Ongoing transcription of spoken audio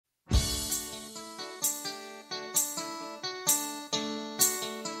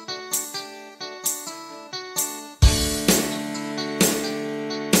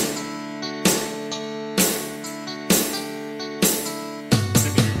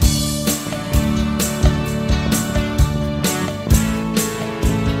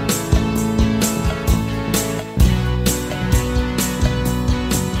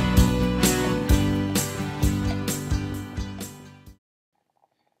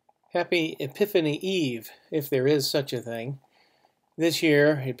Happy Epiphany Eve, if there is such a thing. This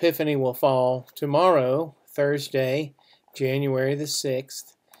year, Epiphany will fall tomorrow, Thursday, January the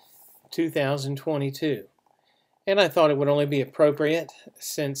 6th, 2022. And I thought it would only be appropriate,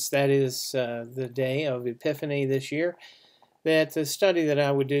 since that is the day of Epiphany this year, that the study that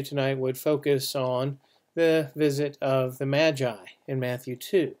I would do tonight would focus on the visit of the Magi in Matthew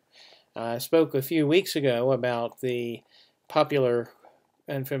 2. I spoke a few weeks ago about the popular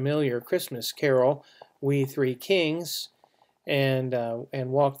and familiar Christmas carol, We Three Kings, and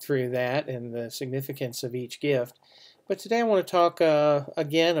walked through that and the significance of each gift. But today I want to talk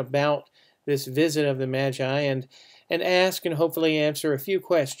again about this visit of the Magi and ask and hopefully answer a few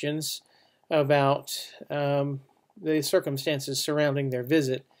questions about the circumstances surrounding their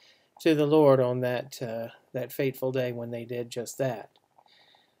visit to the Lord on that fateful day when they did just that.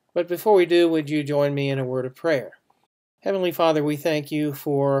 But before we do, would you join me in a word of prayer? Heavenly Father, we thank you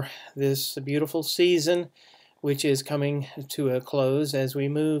for this beautiful season which is coming to a close as we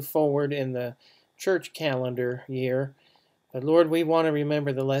move forward in the church calendar year. But Lord, we want to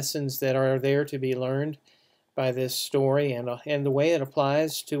remember the lessons that are there to be learned by this story and the way it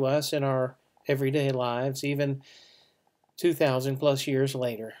applies to us in our everyday lives, even 2,000 plus years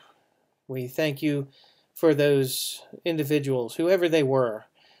later. We thank you for those individuals, whoever they were,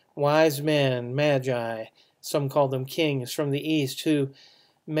 wise men, magi, some call them kings from the east, who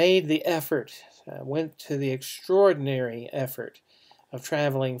made the effort, went to the extraordinary effort of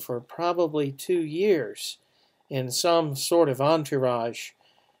traveling for probably 2 years in some sort of entourage,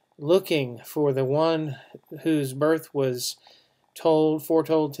 looking for the one whose birth was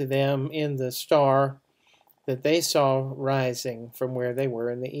foretold to them in the star that they saw rising from where they were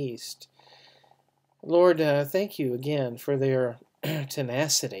in the east. Lord, thank you again for their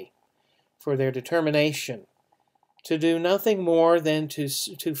tenacity, for their determination to do nothing more than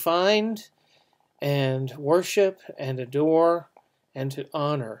to find and worship and adore and to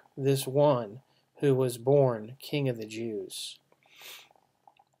honor this one who was born King of the Jews.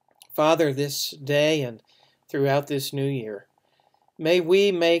 Father, this day and throughout this new year, may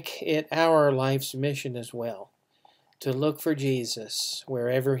we make it our life's mission as well to look for Jesus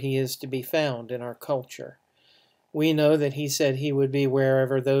wherever he is to be found in our culture. We know that he said he would be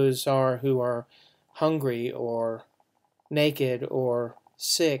wherever those are who are hungry or naked or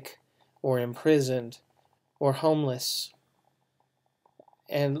sick or imprisoned or homeless.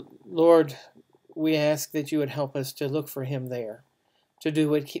 And Lord, we ask that you would help us to look for him there, to do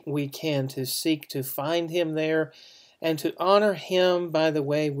what we can to seek to find him there and to honor him by the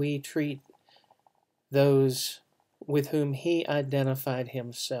way we treat those with whom he identified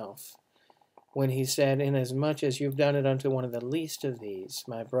himself when he said, "Inasmuch as you've done it unto one of the least of these,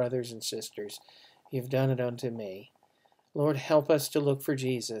 my brothers and sisters, you've done it unto me." Lord, help us to look for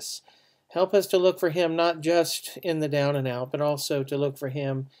Jesus. Help us to look for him not just in the down and out, but also to look for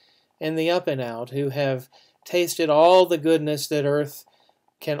him in the up and out, who have tasted all the goodness that earth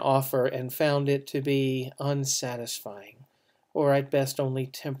can offer and found it to be unsatisfying, or at best only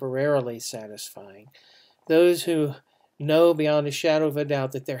temporarily satisfying. Those who know beyond a shadow of a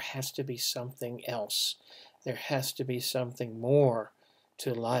doubt that there has to be something else. There has to be something more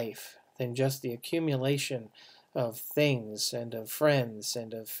to life than just the accumulation of things and of friends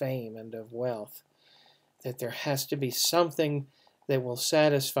and of fame and of wealth. That there has to be something that will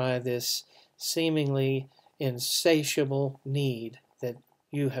satisfy this seemingly insatiable need that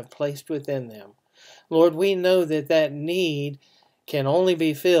you have placed within them. Lord, we know that that need can only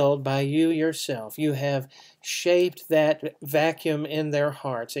be filled by you yourself. You have shaped that vacuum in their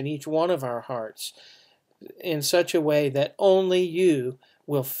hearts, in each one of our hearts, in such a way that only you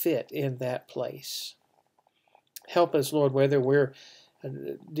will fit in that place. Help us, Lord, whether we're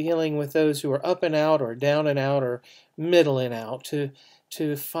dealing with those who are up and out or down and out or middle and out,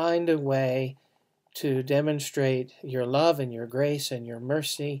 to find a way to demonstrate your love and your grace and your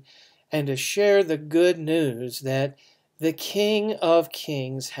mercy and to share the good news that the King of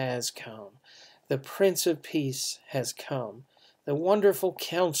Kings has come. The Prince of Peace has come. The wonderful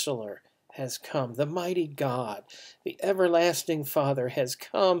Counselor has come. The mighty God, the everlasting Father has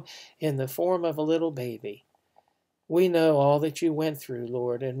come in the form of a little baby. We know all that you went through,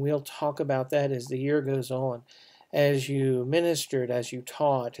 Lord, and we'll talk about that as the year goes on, as you ministered, as you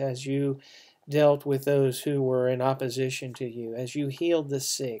taught, as you dealt with those who were in opposition to you, as you healed the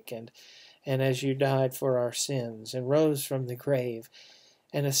sick, and as you died for our sins, and rose from the grave,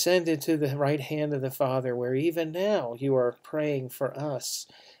 and ascended to the right hand of the Father, where even now you are praying for us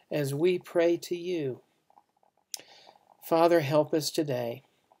as we pray to you. Father, help us today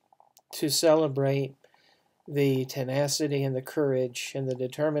to celebrate the tenacity and the courage and the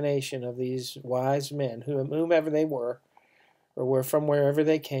determination of these wise men, whomever they were, or were from wherever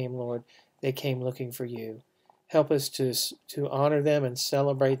they came, Lord, they came looking for you. Help us to honor them and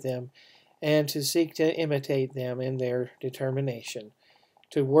celebrate them, and to seek to imitate them in their determination,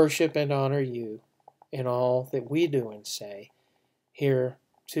 to worship and honor you in all that we do and say, here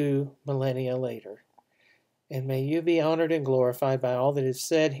 2 millennia later. And may you be honored and glorified by all that is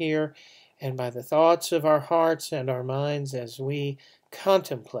said here, and by the thoughts of our hearts and our minds as we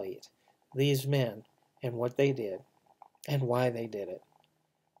contemplate these men and what they did, and why they did it,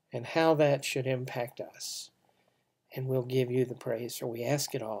 and how that should impact us. And we'll give you the praise, for we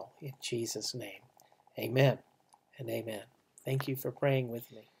ask it all in Jesus' name. Amen and amen. Thank you for praying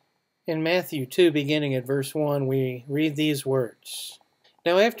with me. In Matthew 2, beginning at verse 1, we read these words.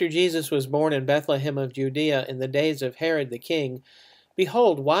 Now after Jesus was born in Bethlehem of Judea in the days of Herod the king,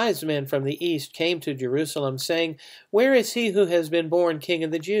 behold, wise men from the east came to Jerusalem, saying, Where is he who has been born King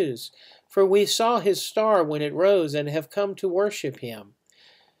of the Jews? For we saw his star when it rose, and have come to worship him.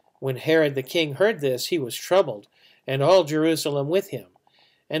 When Herod the king heard this, he was troubled, and all Jerusalem with him.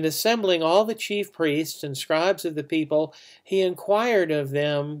 And assembling all the chief priests and scribes of the people, he inquired of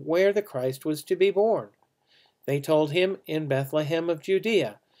them where the Christ was to be born. They told him, In Bethlehem of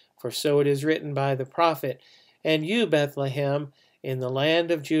Judea, for so it is written by the prophet, And you, Bethlehem, in the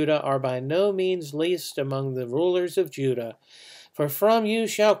land of Judah, are by no means least among the rulers of Judah, for from you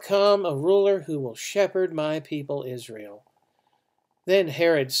shall come a ruler who will shepherd my people Israel. Then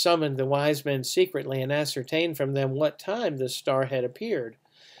Herod summoned the wise men secretly and ascertained from them what time the star had appeared.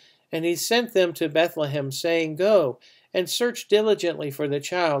 And he sent them to Bethlehem, saying, Go, and search diligently for the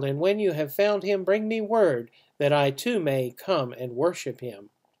child, and when you have found him, bring me word, that I too may come and worship him.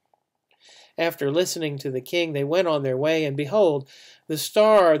 After listening to the king, they went on their way, and behold, the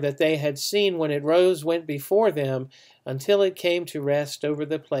star that they had seen when it rose went before them, until it came to rest over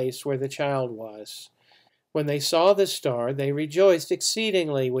the place where the child was. When they saw the star, they rejoiced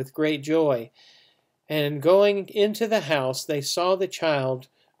exceedingly with great joy. And going into the house, they saw the child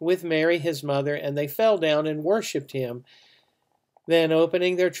with Mary his mother, and they fell down and worshipped him. Then,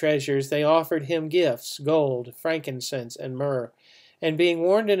 opening their treasures, they offered him gifts, gold, frankincense, and myrrh. And being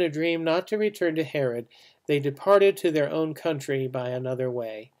warned in a dream not to return to Herod, they departed to their own country by another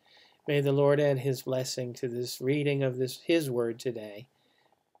way. May the Lord add his blessing to this reading of his word today.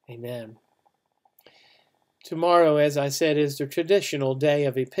 Amen. Tomorrow, as I said, is the traditional day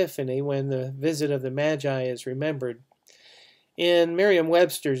of Epiphany, when the visit of the Magi is remembered. In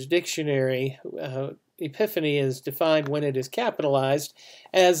Merriam-Webster's dictionary, Epiphany is defined, when it is capitalized,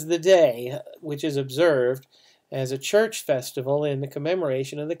 as the day which is observed as a church festival in the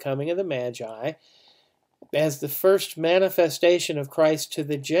commemoration of the coming of the Magi, as the first manifestation of Christ to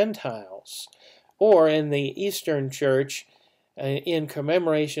the Gentiles, or in the Eastern Church, in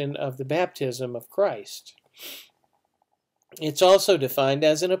commemoration of the baptism of Christ. It's also defined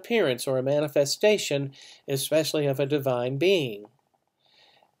as an appearance or a manifestation, especially of a divine being.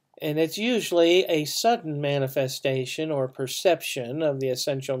 And it's usually a sudden manifestation or perception of the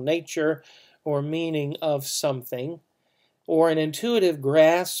essential nature or meaning of something, or an intuitive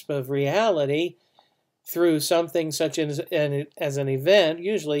grasp of reality through something such as an event,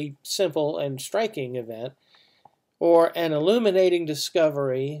 usually simple and striking event, or an illuminating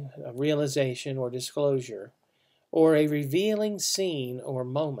discovery, a realization or disclosure, or a revealing scene or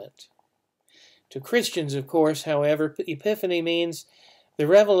moment. To Christians, of course, however, Epiphany means the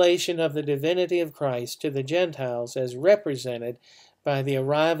revelation of the divinity of Christ to the Gentiles as represented by the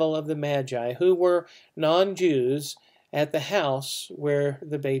arrival of the Magi, who were non-Jews, at the house where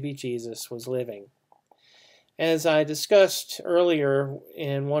the baby Jesus was living. As I discussed earlier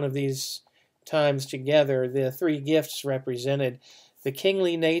in one of these times together, the three gifts represented the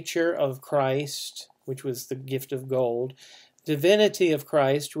kingly nature of Christ, which was the gift of gold, divinity of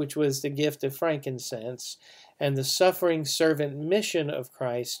Christ, which was the gift of frankincense, and the suffering servant mission of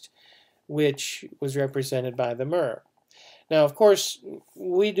Christ, which was represented by the myrrh. Now, of course,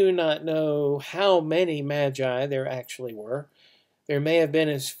 we do not know how many magi there actually were. There may have been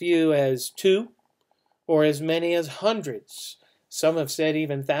as few as 2, or as many as hundreds. Some have said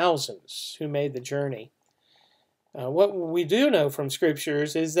even thousands who made the journey. What we do know from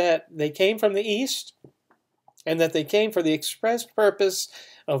Scriptures is that they came from the east, and that they came for the expressed purpose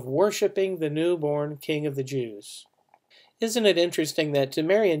of worshiping the newborn King of the Jews. Isn't it interesting that to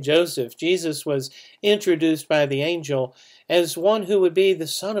Mary and Joseph, Jesus was introduced by the angel as one who would be the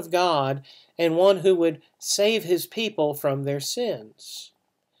Son of God and one who would save his people from their sins?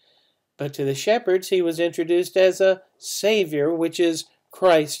 But to the shepherds, he was introduced as a Savior, which is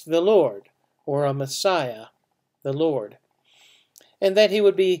Christ the Lord, or a Messiah. the Lord, and that he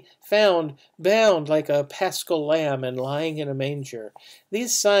would be found bound like a paschal lamb and lying in a manger.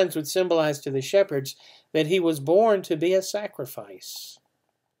 These signs would symbolize to the shepherds that he was born to be a sacrifice.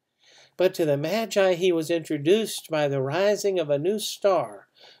 But to the Magi he was introduced by the rising of a new star,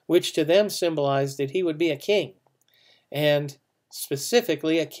 which to them symbolized that he would be a king, and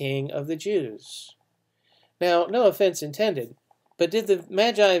specifically a king of the Jews. Now, no offense intended, but did the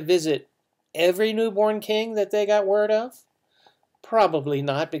Magi visit every newborn king that they got word of? Probably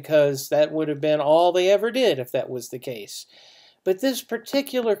not, because that would have been all they ever did if that was the case. But this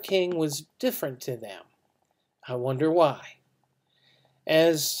particular king was different to them. I wonder why.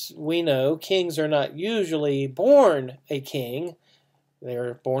 As we know, kings are not usually born a king.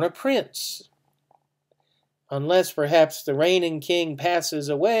 They're born a prince. Unless perhaps the reigning king passes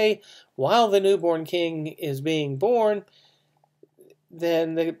away while the newborn king is being born,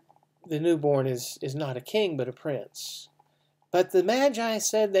 then the newborn is not a king but a prince. But the Magi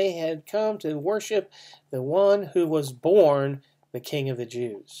said they had come to worship the one who was born the King of the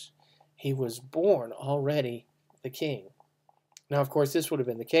Jews. He was born already the king. Now, of course, this would have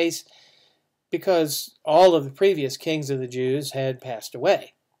been the case because all of the previous kings of the Jews had passed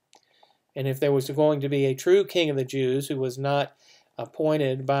away. And if there was going to be a true king of the Jews who was not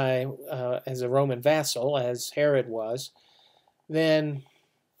appointed by as a Roman vassal, as Herod was, then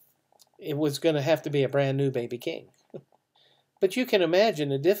it was going to have to be a brand new baby king. But you can imagine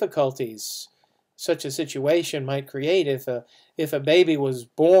the difficulties such a situation might create if a baby was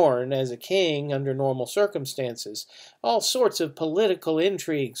born as a king under normal circumstances. All sorts of political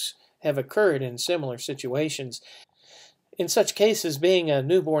intrigues have occurred in similar situations. In such cases, being a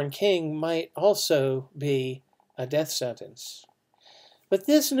newborn king might also be a death sentence. But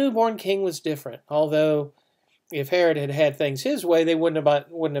this newborn king was different, although if Herod had had things his way, they wouldn't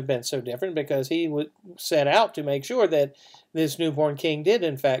have been so different, because he would set out to make sure that this newborn king did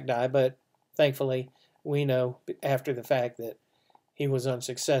in fact die. But thankfully, we know after the fact that he was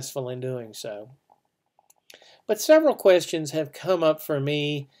unsuccessful in doing so. But several questions have come up for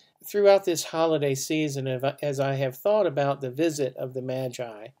me throughout this holiday season as I have thought about the visit of the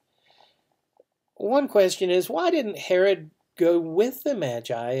Magi. One question is, why didn't Herod go with the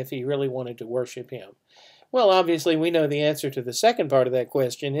Magi if he really wanted to worship him? Well, obviously, we know the answer to the second part of that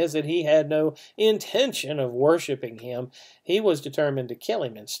question is that he had no intention of worshiping him. He was determined to kill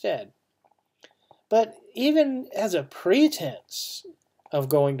him instead. But even as a pretense of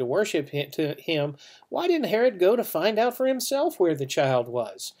going to worship him, why didn't Herod go to find out for himself where the child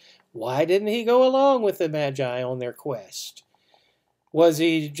was? Why didn't he go along with the Magi on their quest? Was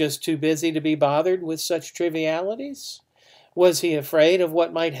he just too busy to be bothered with such trivialities? Was he afraid of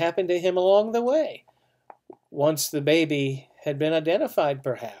what might happen to him along the way? Once the baby had been identified,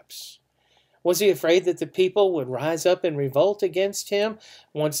 perhaps. Was he afraid that the people would rise up in revolt against him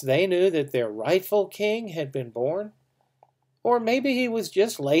once they knew that their rightful king had been born? Or maybe he was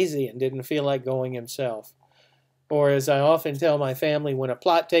just lazy and didn't feel like going himself. Or, as I often tell my family, when a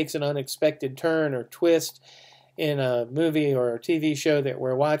plot takes an unexpected turn or twist in a movie or a TV show that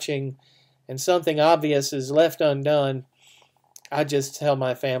we're watching and something obvious is left undone, I just tell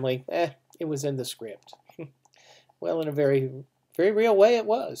my family, it was in the script. Well, in a very, very real way, it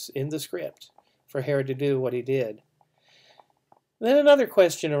was in the script for Herod to do what he did. Then another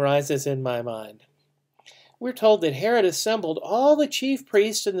question arises in my mind. We're told that Herod assembled all the chief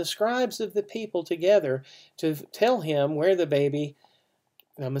priests and the scribes of the people together to tell him where the baby,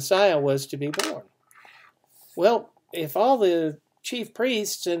 the Messiah, was to be born. Well, if all the chief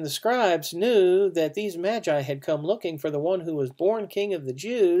priests and the scribes knew that these Magi had come looking for the one who was born King of the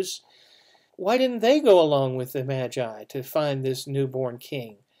Jews, why didn't they go along with the Magi to find this newborn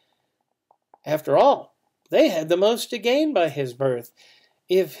king? After all, they had the most to gain by his birth,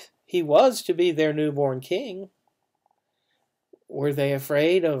 if he was to be their newborn king. Were they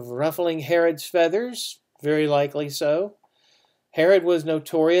afraid of ruffling Herod's feathers? Very likely so. Herod was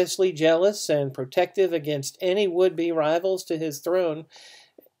notoriously jealous and protective against any would-be rivals to his throne,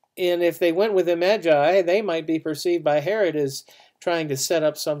 and if they went with the Magi, they might be perceived by Herod as trying to set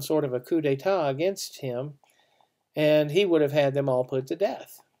up some sort of a coup d'etat against him, and he would have had them all put to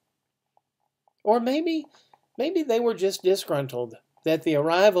death. Or maybe they were just disgruntled that the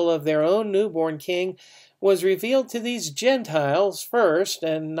arrival of their own newborn king was revealed to these Gentiles first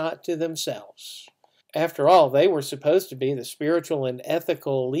and not to themselves. After all, they were supposed to be the spiritual and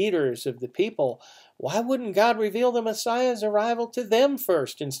ethical leaders of the people. Why wouldn't God reveal the Messiah's arrival to them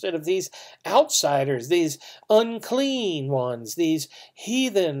first instead of these outsiders, these unclean ones, these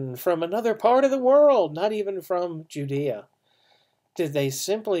heathen from another part of the world, not even from Judea? Did they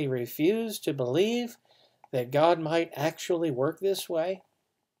simply refuse to believe that God might actually work this way?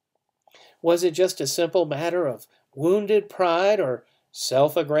 Was it just a simple matter of wounded pride or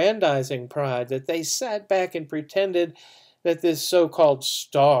self-aggrandizing pride that they sat back and pretended that this so-called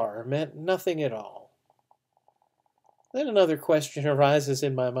star meant nothing at all? Then another question arises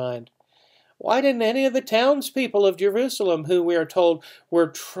in my mind. Why didn't any of the townspeople of Jerusalem, who we are told were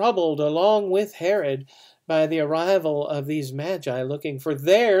troubled along with Herod by the arrival of these magi looking for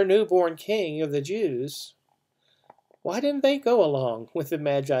their newborn king of the Jews, why didn't they go along with the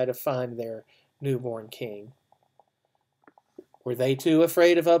magi to find their newborn king? Were they too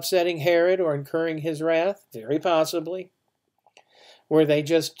afraid of upsetting Herod or incurring his wrath? Very possibly. Were they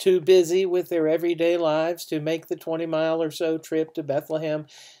just too busy with their everyday lives to make the 20-mile or so trip to Bethlehem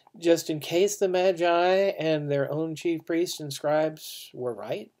just in case the Magi and their own chief priests and scribes were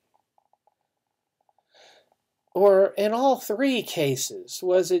right? Or in all three cases,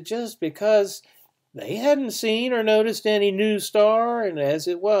 was it just because they hadn't seen or noticed any new star, and as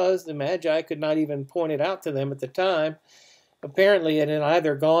it was, the Magi could not even point it out to them at the time? Apparently it had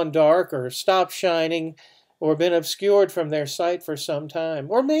either gone dark or stopped shining or been obscured from their sight for some time.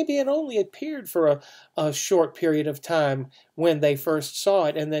 Or maybe it only appeared for a short period of time when they first saw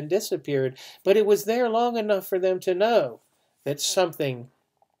it and then disappeared. But it was there long enough for them to know that something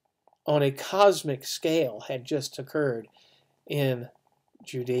on a cosmic scale had just occurred in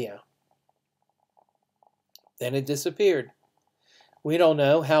Judea. Then it disappeared. We don't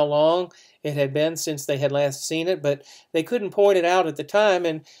know how long it had been since they had last seen it, but they couldn't point it out at the time.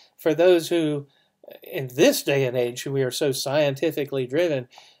 And for those who, in this day and age, we are so scientifically driven,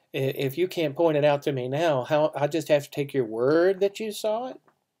 if you can't point it out to me now, I just have to take your word that you saw it?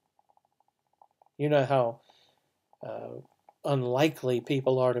 You know how unlikely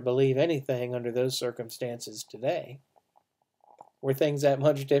people are to believe anything under those circumstances today. Were things that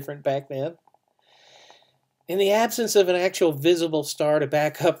much different back then? In the absence of an actual visible star to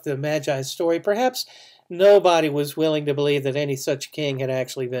back up the Magi's story, perhaps nobody was willing to believe that any such king had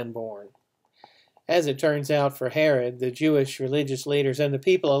actually been born. As it turns out for Herod, the Jewish religious leaders, and the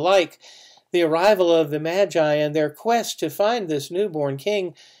people alike, the arrival of the Magi and their quest to find this newborn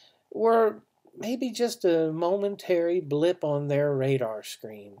king were maybe just a momentary blip on their radar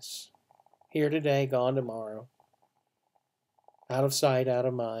screens. Here today, gone tomorrow. Out of sight, out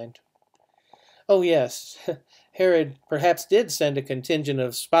of mind. Oh yes, Herod perhaps did send a contingent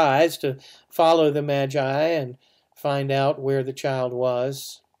of spies to follow the Magi and find out where the child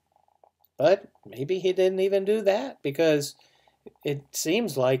was. But maybe he didn't even do that, because it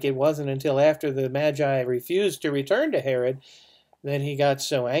seems like it wasn't until after the Magi refused to return to Herod that he got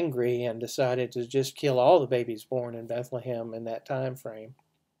so angry and decided to just kill all the babies born in Bethlehem in that time frame.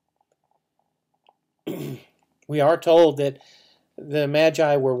 We are told that the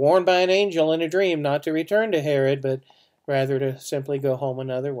Magi were warned by an angel in a dream not to return to Herod, but rather to simply go home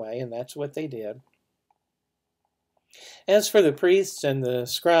another way, and that's what they did. As for the priests and the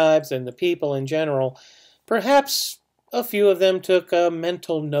scribes and the people in general, perhaps a few of them took a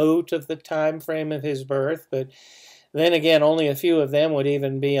mental note of the time frame of his birth, but then again, only a few of them would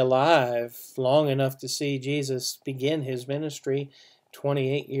even be alive long enough to see Jesus begin his ministry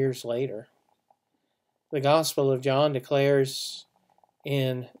 28 years later. The Gospel of John declares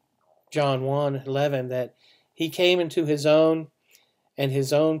in John 1:11 that he came into his own, and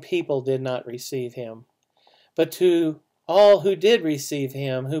his own people did not receive him. But to all who did receive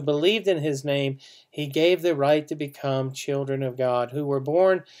him, who believed in his name, he gave the right to become children of God, who were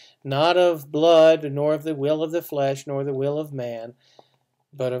born not of blood, nor of the will of the flesh, nor the will of man,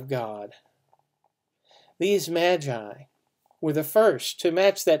 but of God. These Magi were the first to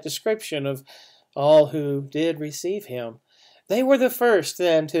match that description of all who did receive him. They were the first,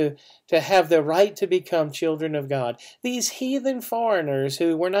 then, to have the right to become children of God. These heathen foreigners,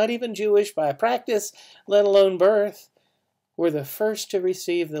 who were not even Jewish by practice, let alone birth, were the first to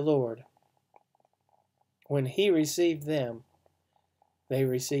receive the Lord. When he received them, they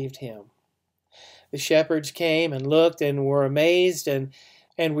received him. The shepherds came and looked and were amazed, and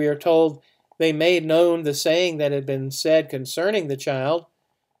we are told they made known the saying that had been said concerning the child.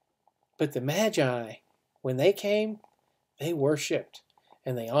 But the Magi, when they came, they worshipped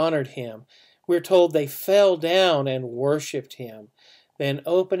and they honored him. We're told they fell down and worshipped him. Then,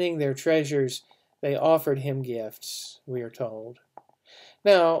 opening their treasures, they offered him gifts, we are told.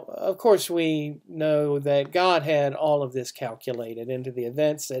 Now, of course, we know that God had all of this calculated into the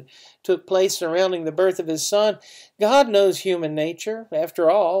events that took place surrounding the birth of his son. God knows human nature. After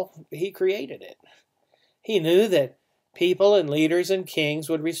all, he created it. He knew that people and leaders and kings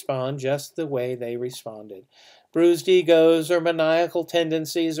would respond just the way they responded. bruised egos or maniacal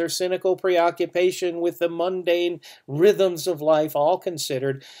tendencies or cynical preoccupation with the mundane rhythms of life all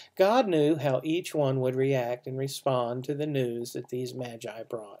considered, God knew how each one would react and respond to the news that these magi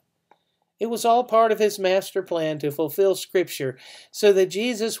brought. It was all part of his master plan to fulfill Scripture so that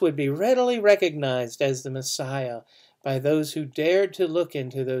Jesus would be readily recognized as the Messiah by those who dared to look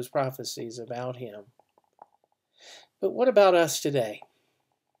into those prophecies about him. But what about us today?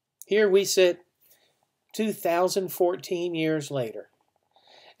 Here we sit 2014 years later.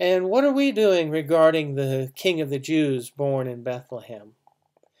 And what are we doing regarding the King of the Jews born in Bethlehem?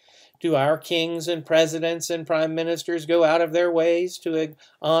 Do our kings and presidents and prime ministers go out of their ways to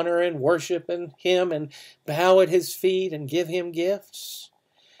honor and worship him and bow at his feet and give him gifts?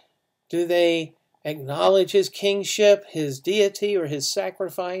 Do they acknowledge his kingship, his deity, or his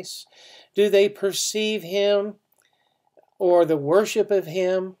sacrifice? Do they perceive him or the worship of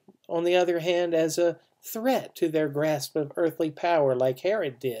him, on the other hand, as a threat to their grasp of earthly power like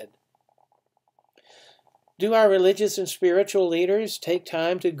Herod did? Do our religious and spiritual leaders take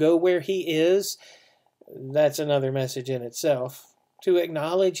time to go where he is? That's another message in itself. To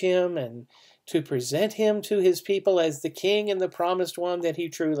acknowledge him and to present him to his people as the king and the promised one that he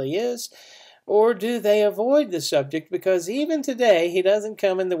truly is? Or do they avoid the subject because even today he doesn't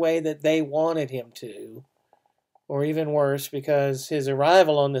come in the way that they wanted him to? Or even worse, because his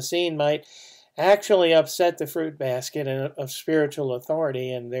arrival on the scene might actually upset the fruit basket of spiritual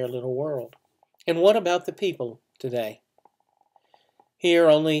authority in their little world. And what about the people today? Here,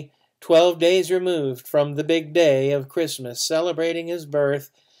 only 12 days removed from the big day of Christmas, celebrating his birth,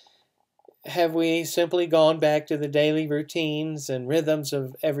 have we simply gone back to the daily routines and rhythms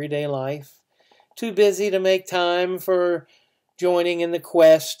of everyday life? Too busy to make time for joining in the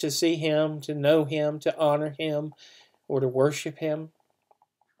quest to see him, to know him, to honor him, or to worship him?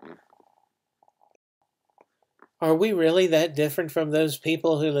 Are we really that different from those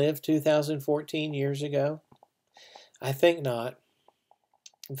people who lived 2014 years ago? I think not.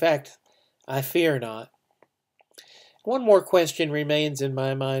 In fact, I fear not. One more question remains in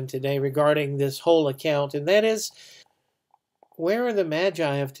my mind today regarding this whole account, and that is, where are the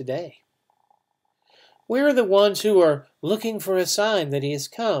Magi of today? Where are the ones who are looking for a sign that he has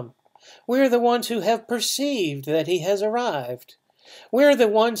come? Where are the ones who have perceived that he has arrived? Where are the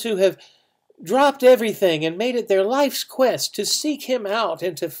ones who have dropped everything and made it their life's quest to seek him out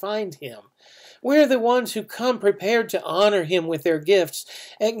and to find him? Where are the ones who come prepared to honor him with their gifts,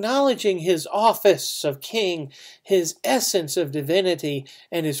 acknowledging his office of king, his essence of divinity,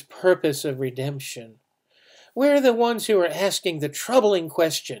 and his purpose of redemption? Where are the ones who are asking the troubling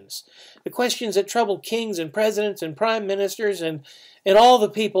questions, the questions that trouble kings and presidents and prime ministers and all the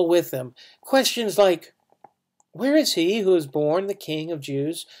people with them? Questions like, where is he who is born the King of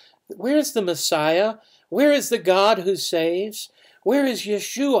Jews? Where is the Messiah? Where is the God who saves? Where is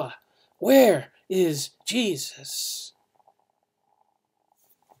Yeshua? Where is Jesus?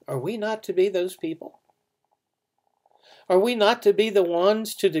 Are we not to be those people? Are we not to be the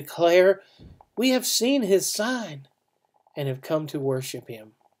ones to declare, we have seen his sign and have come to worship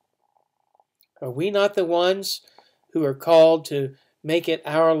him? Are we not the ones who are called to make it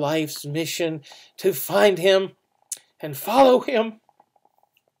our life's mission to find him and follow him,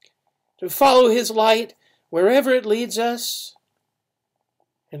 to follow his light wherever it leads us,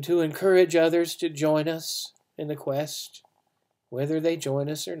 and to encourage others to join us in the quest, whether they join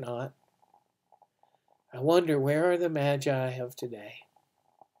us or not? I wonder, where are the Magi of today?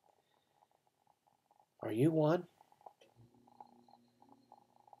 Are you one?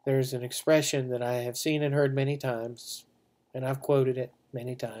 There's an expression that I have seen and heard many times, and I've quoted it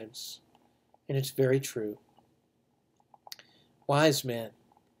many times, and it's very true. Wise men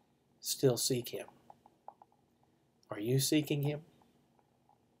still seek him. Are you seeking him?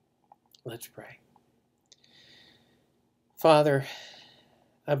 Let's pray. Father,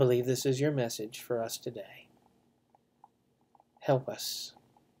 I believe this is your message for us today. Help us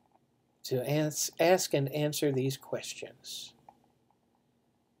to ask and answer these questions.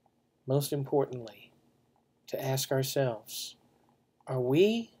 Most importantly, to ask ourselves, are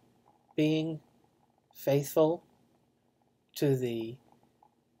we being faithful to the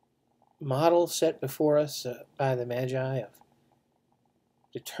model set before us by the Magi of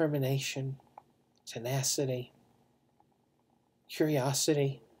determination, tenacity,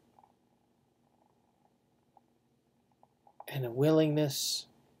 curiosity, and a willingness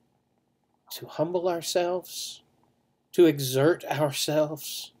to humble ourselves, to exert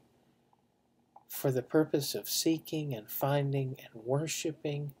ourselves for the purpose of seeking and finding and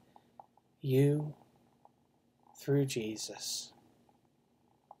worshiping you through Jesus?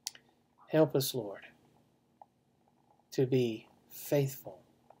 Help us, Lord. to be faithful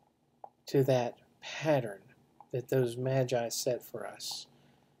to that pattern that those magi set for us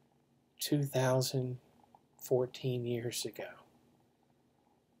 2014 years ago,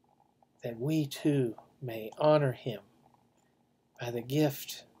 that we too may honor him by the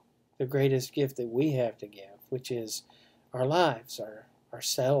gift, the greatest gift that we have to give, which is our lives,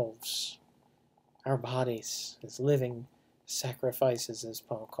 ourselves, our bodies as living sacrifices, as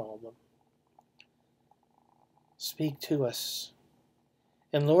Paul called them. Speak to us.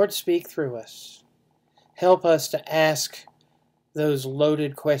 And Lord, speak through us. Help us to ask those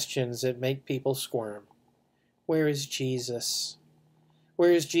loaded questions that make people squirm. Where is Jesus?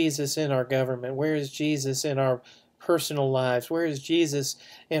 Where is Jesus in our government? Where is Jesus in our personal lives? Where is Jesus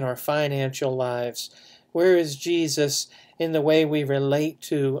in our financial lives? Where is Jesus in the way we relate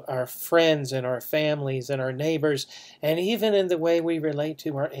to our friends and our families and our neighbors, and even in the way we relate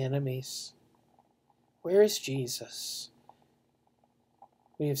to our enemies? Where is Jesus?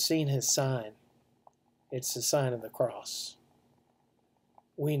 We have seen his sign. It's the sign of the cross.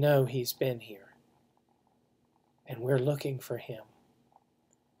 We know he's been here, and we're looking for him.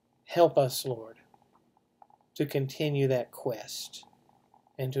 Help us, Lord, to continue that quest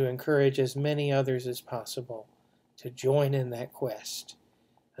and to encourage as many others as possible to join in that quest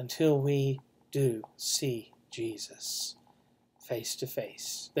until we do see Jesus face to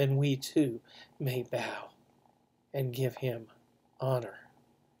face. Then we too may bow and give him honor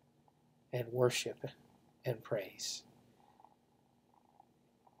and worship and praise.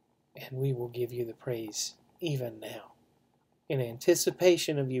 And we will give you the praise even now, in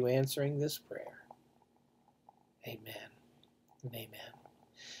anticipation of you answering this prayer. Amen and amen.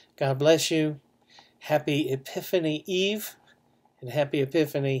 God bless you. Happy Epiphany Eve, and happy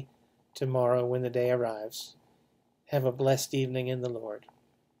Epiphany tomorrow when the day arrives. Have a blessed evening in the Lord.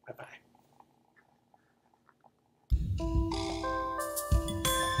 Bye-bye.